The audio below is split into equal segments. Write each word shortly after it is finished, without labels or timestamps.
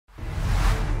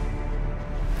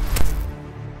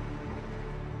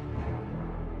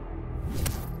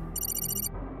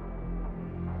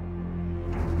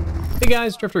Hey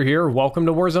guys, Drifter here. Welcome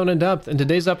to Warzone in Depth. In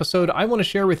today's episode, I want to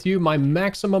share with you my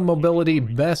maximum mobility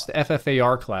best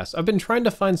FFAR class. I've been trying to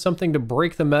find something to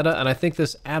break the meta, and I think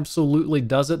this absolutely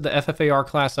does it. The FFAR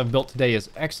class I've built today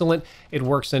is excellent. It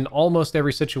works in almost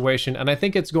every situation, and I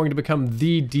think it's going to become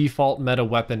the default meta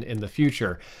weapon in the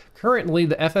future. Currently,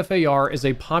 the FFAR is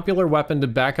a popular weapon to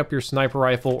back up your sniper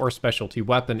rifle or specialty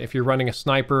weapon. If you're running a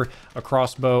sniper, a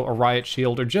crossbow, a riot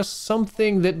shield, or just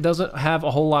something that doesn't have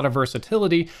a whole lot of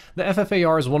versatility, the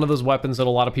FFAR is one of those weapons that a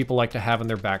lot of people like to have in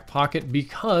their back pocket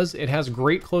because it has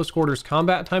great close quarters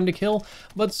combat time to kill,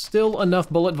 but still enough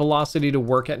bullet velocity to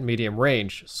work at medium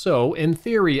range. So, in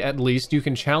theory at least, you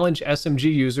can challenge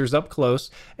SMG users up close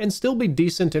and still be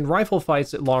decent in rifle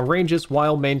fights at long ranges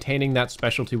while maintaining that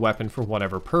specialty weapon for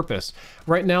whatever purpose.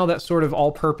 Right now, that sort of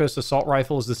all-purpose assault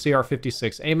rifle is the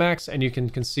CR56 AMAX, and you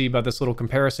can see by this little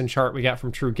comparison chart we got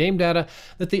from True Game Data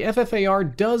that the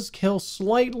FFAR does kill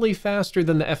slightly faster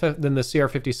than the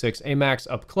CR56 AMAX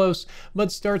up close,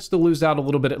 but starts to lose out a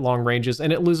little bit at long ranges,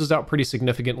 and it loses out pretty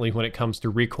significantly when it comes to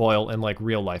recoil and like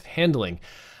real-life handling.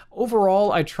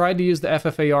 Overall, I tried to use the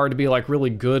FFAR to be like really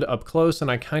good up close,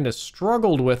 and I kind of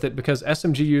struggled with it because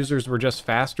SMG users were just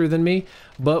faster than me,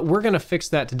 but we're going to fix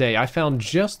that today. I found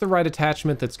just the right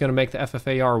attachment that's going to make the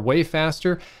FFAR way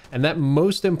faster, and that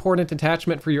most important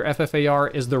attachment for your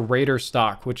FFAR is the Raider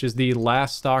stock, which is the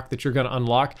last stock that you're going to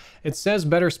unlock. It says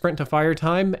better sprint to fire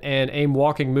time and aim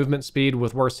walking movement speed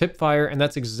with worse hip fire, and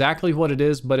that's exactly what it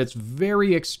is, but it's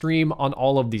very extreme on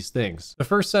all of these things. The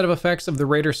first set of effects of the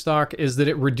Raider stock is that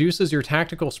it reduces your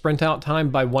tactical sprint out time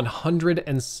by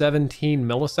 117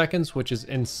 milliseconds, which is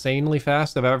insanely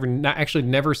fast. I've actually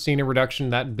never seen a reduction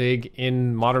that big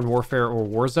in Modern Warfare or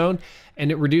Warzone. And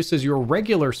it reduces your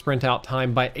regular sprint out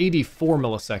time by 84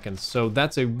 milliseconds. So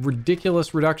that's a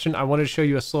ridiculous reduction. I wanted to show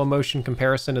you a slow motion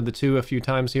comparison of the two a few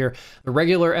times here. The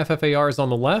regular FFAR is on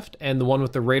the left and the one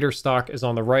with the Raider stock is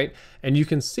on the right. And you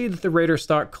can see that the Raider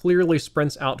stock clearly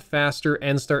sprints out faster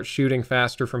and starts shooting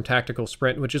faster from tactical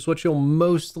sprint, which is what you'll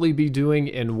mostly be doing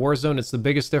in Warzone. It's the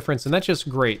biggest difference, and that's just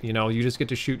great. You know, you just get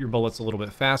to shoot your bullets a little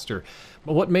bit faster.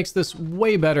 But what makes this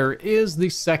way better is the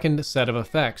second set of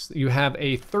effects. You have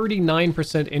a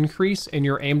 39% increase in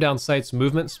your aim down sight's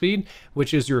movement speed,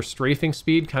 which is your strafing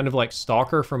speed, kind of like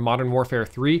Stalker from Modern Warfare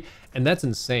 3, and that's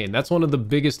insane. That's one of the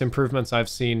biggest improvements I've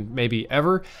seen maybe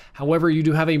ever. However, you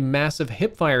do have a massive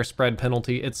hipfire spread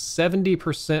penalty. It's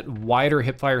 70% wider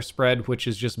hipfire spread, which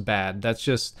is just bad.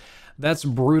 That's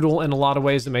brutal in a lot of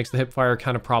ways. It makes the hipfire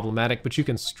kind of problematic, but you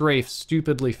can strafe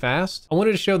stupidly fast. I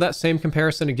wanted to show that same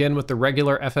comparison again with the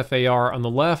regular FFAR on the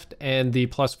left and the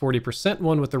plus 40%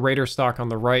 one with the Raider stock on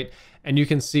the right. And you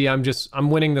can see I'm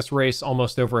winning this race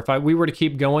almost over. If we were to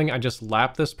keep going, I just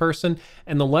lap this person,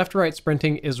 and the left-right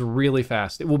sprinting is really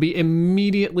fast. It will be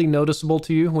immediately noticeable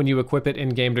to you when you equip it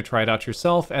in-game to try it out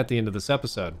yourself at the end of this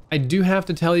episode. I do have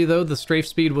to tell you though, the strafe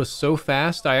speed was so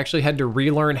fast, I actually had to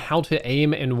relearn how to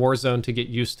aim in Warzone to get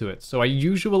used to it. So I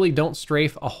usually don't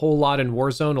strafe a whole lot in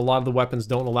Warzone. A lot of the weapons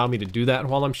don't allow me to do that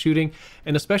while I'm shooting,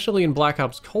 and especially in Black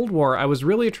Ops Cold War, I was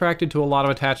really attracted to a lot of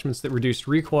attachments that reduced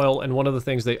recoil, and one of the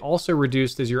things they also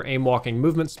reduced is your aim walking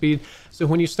movement speed. So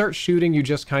when you start shooting, you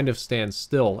just kind of stand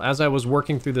still. As I was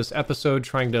working through this episode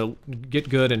trying to get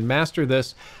good and master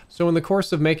this, so in the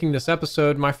course of making this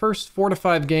episode, my first 4 to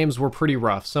 5 games were pretty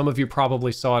rough. Some of you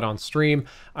probably saw it on stream.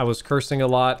 I was cursing a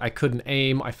lot. I couldn't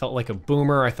aim. I felt like a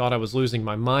boomer. I thought I was losing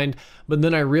my mind. But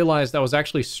then I realized I was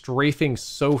actually strafing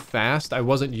so fast. I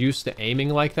wasn't used to aiming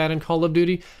like that in Call of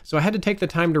Duty. So I had to take the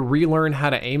time to relearn how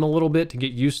to aim a little bit, to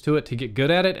get used to it, to get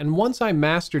good at it. And once I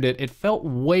mastered it, it felt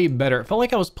way better. It felt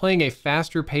like I was playing a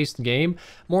faster paced game,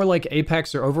 more like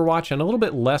Apex or Overwatch, and a little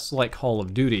bit less like Call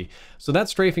of Duty. So that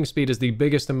strafing speed is the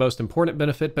biggest and most important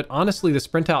benefit, but honestly, the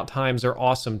sprint out times are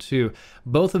awesome too.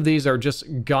 Both of these are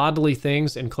just godly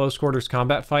things in close quarters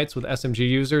combat fights with SMG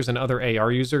users and other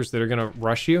AR users that are going to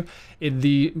rush you.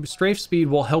 The strafe speed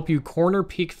will help you corner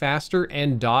peek faster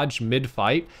and dodge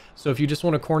mid-fight. So if you just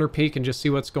want to corner peek and just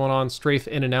see what's going on, strafe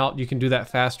in and out, you can do that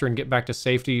faster and get back to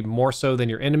safety more so than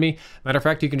your enemy. Matter of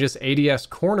fact, you can just ADS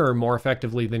corner more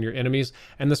effectively than your enemies.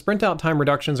 And the sprint out time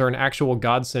reductions are an actual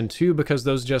godsend too, because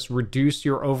those just reduce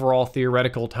your overall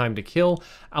theoretical time to kill,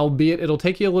 albeit it'll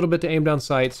take you a little bit to aim down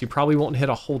sights. You probably won't hit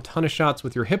a whole ton of shots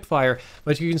with your hip fire,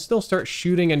 but you can still start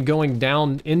shooting and going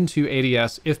down into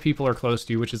ADS if people are close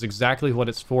to you, which is exactly what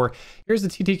it's for. Here's the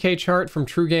TTK chart from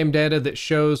True Game Data that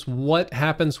shows what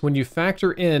happens when you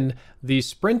factor in the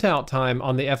sprint out time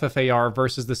on the FFAR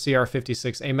versus the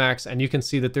CR56 AMAX, and you can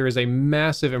see that there is a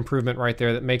massive improvement right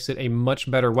there that makes it a much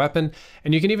better weapon.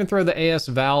 And you can even throw the AS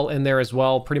Val in there as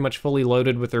well, pretty much fully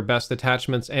loaded with their best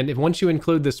attachments. And if once you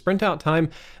include the sprint out time,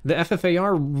 the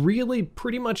FFAR really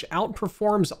pretty much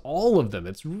outperforms all of them.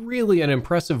 It's really an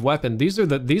impressive weapon. These are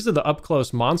the up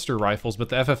close monster rifles, but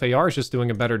the FFAR is just doing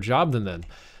a better job than them.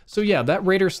 So yeah, that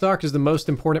Raider stock is the most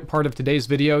important part of today's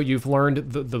video. You've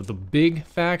learned the big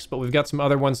facts, but we've got some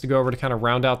other ones to go over to kind of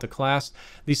round out the class.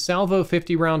 The Salvo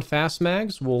 50 round fast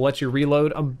mags will let you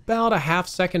reload about a half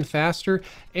second faster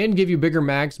and give you bigger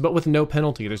mags, but with no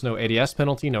penalty. There's no ADS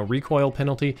penalty, no recoil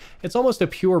penalty. It's almost a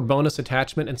pure bonus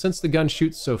attachment, and since the gun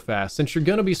shoots so fast, since you're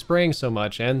going to be spraying so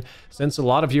much, and since a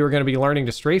lot of you are going to be learning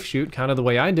to strafe shoot, kind of the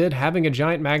way I did, having a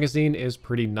giant magazine is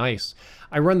pretty nice.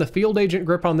 I run the Field Agent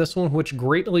grip on this one, which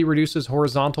greatly reduces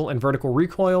horizontal and vertical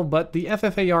recoil, but the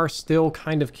FFAR still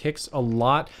kind of kicks a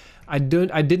lot. I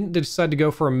didn't decide to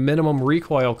go for a minimum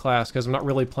recoil class because I'm not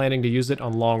really planning to use it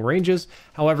on long ranges.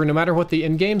 However, no matter what the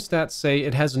in-game stats say,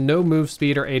 it has no move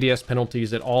speed or ADS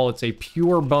penalties at all. It's a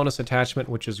pure bonus attachment,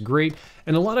 which is great.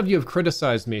 And a lot of you have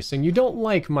criticized me, saying you don't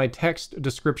like my text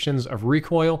descriptions of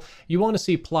recoil. You want to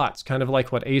see plots, kind of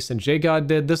like what Ace and JGod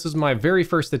did. This is my very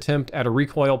first attempt at a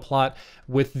recoil plot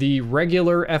with the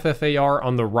regular FFAR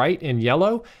on the right in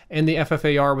yellow and the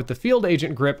FFAR with the Field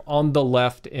Agent grip on the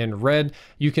left in red.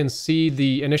 You can see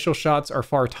the initial shots are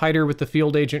far tighter with the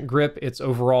Field Agent grip. It's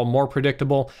overall more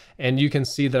predictable, and you can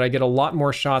see that I get a lot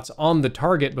more shots on the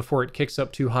target before it kicks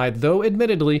up too high, though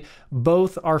admittedly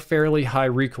both are fairly high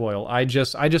recoil. I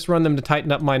just run them to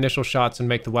tighten up my initial shots and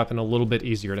make the weapon a little bit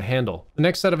easier to handle. The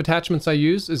next set of attachments I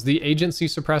use is the Agency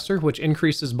Suppressor, which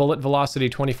increases bullet velocity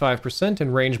 25%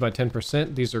 and range by 10%.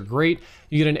 These are great.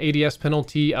 You get an ADS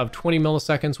penalty of 20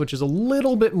 milliseconds, which is a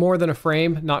little bit more than a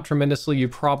frame, not tremendously. You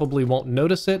probably won't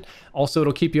notice it. Also,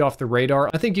 it'll keep you off the radar.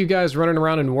 I think you guys running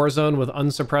around in Warzone with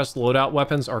unsuppressed loadout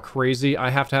weapons are crazy. I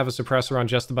have to have a suppressor on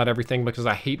just about everything because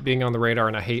I hate being on the radar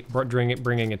and I hate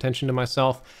bringing attention to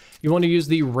myself. You want to use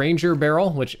the Ranger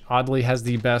barrel, which oddly has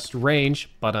the best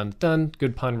range, but undone.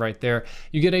 Good pun right there.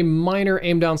 You get a minor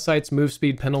aim down sights move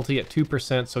speed penalty at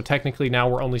 2%, so technically now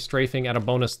we're only strafing at a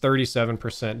bonus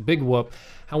 37%. Big whoop.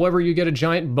 However, you get a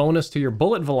giant bonus to your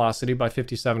bullet velocity by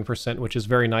 57%, which is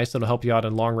very nice. That'll help you out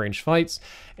in long-range fights.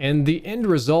 And the end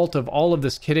result of all of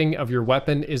this kitting of your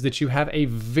weapon is that you have a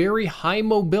very high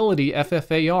mobility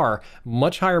FFAR,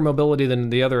 much higher mobility than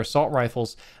the other assault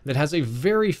rifles, that has a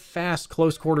very fast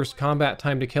close quarters combat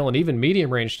time to kill and even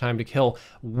medium range time to kill,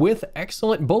 with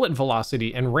excellent bullet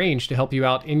velocity and range to help you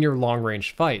out in your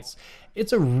long-range fights.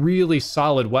 It's a really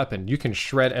solid weapon. You can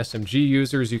shred SMG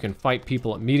users, you can fight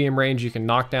people at medium range, you can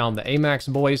knock down the AMAX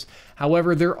boys.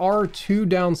 However, there are two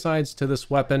downsides to this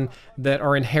weapon that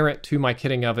are inherent to my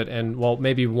kitting of it, and well,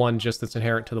 maybe one just that's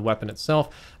inherent to the weapon itself.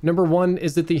 Number one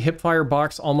is that the hipfire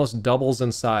box almost doubles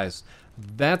in size.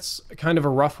 That's kind of a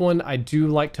rough one. I do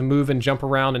like to move and jump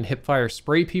around and hipfire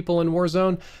spray people in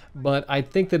Warzone, but I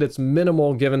think that it's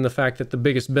minimal given the fact that the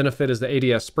biggest benefit is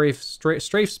the ADS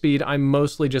strafe speed. I'm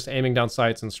mostly just aiming down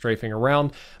sights and strafing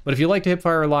around, but if you like to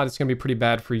hipfire a lot, it's going to be pretty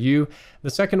bad for you. The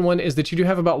second one is that you do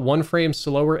have about 1 frame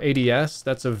slower ADS.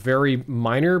 That's a very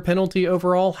minor penalty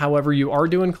overall. However, you are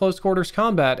doing close quarters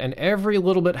combat, and every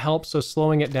little bit helps, so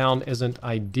slowing it down isn't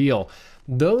ideal.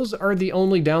 Those are the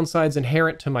only downsides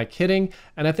inherent to my kitting,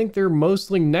 and I think they're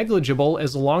mostly negligible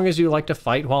as long as you like to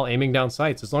fight while aiming down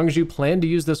sights. As long as you plan to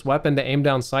use this weapon to aim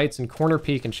down sights and corner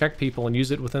peek and check people and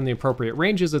use it within the appropriate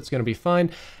ranges, it's going to be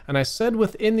fine. And I said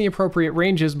within the appropriate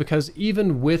ranges because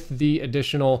even with the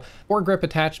additional foregrip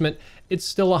attachment, it's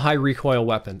still a high recoil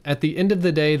weapon. At the end of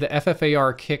the day, the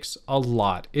FFAR kicks a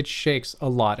lot. It shakes a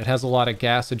lot. It has a lot of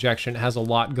gas ejection. It has a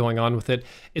lot going on with it.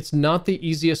 It's not the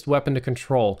easiest weapon to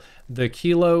control. The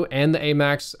Kilo and the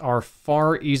AMAX are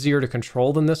far easier to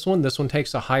control than this one. This one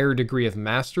takes a higher degree of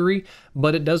mastery,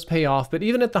 but it does pay off. But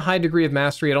even at the high degree of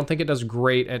mastery, I don't think it does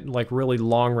great at like really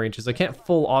long ranges. I can't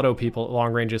full auto people at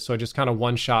long ranges, so I just kind of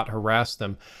one-shot harass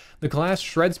them. The class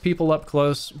shreds people up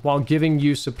close while giving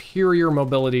you superior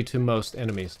mobility to most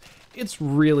enemies. It's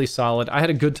really solid. I had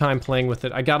a good time playing with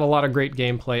it. I got a lot of great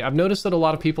gameplay. I've noticed that a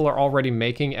lot of people are already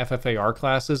making FFAR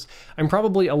classes. I'm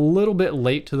probably a little bit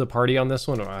late to the party on this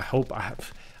one.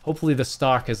 Hopefully the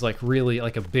stock is like really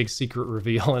like a big secret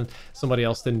reveal and somebody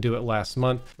else didn't do it last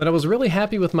month. But I was really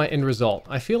happy with my end result.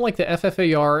 I feel like the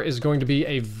FFAR is going to be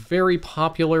a very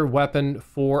popular weapon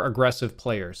for aggressive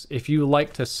players. If you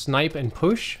like to snipe and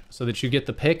push, so that you get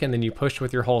the pick and then you push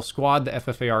with your whole squad. The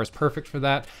FFAR is perfect for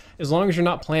that. As long as you're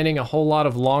not planning a whole lot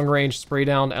of long-range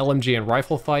spray-down LMG and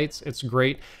rifle fights, it's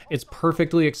great. It's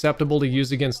perfectly acceptable to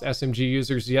use against SMG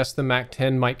users. Yes, the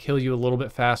MAC-10 might kill you a little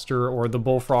bit faster, or the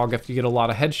Bullfrog if you get a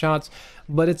lot of headshots,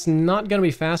 but it's not going to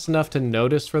be fast enough to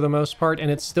notice for the most part,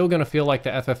 and it's still going to feel like the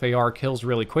FFAR kills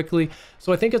really quickly.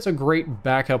 So I think it's a great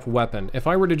backup weapon. If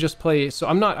I were to just play, so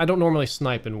I don't normally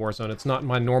snipe in Warzone. It's not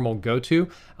my normal go-to.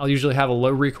 I'll usually have a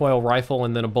low recoil rifle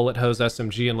and then a bullet hose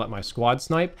SMG and let my squad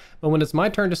snipe. But when it's my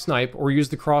turn to snipe or use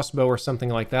the crossbow or something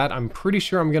like that, I'm pretty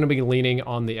sure I'm going to be leaning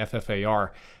on the FFAR.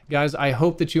 Guys, I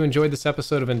hope that you enjoyed this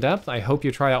episode of In Depth. I hope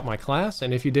you try out my class,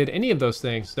 and if you did any of those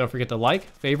things, don't forget to like,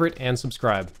 favorite, and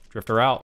subscribe. Drifter out.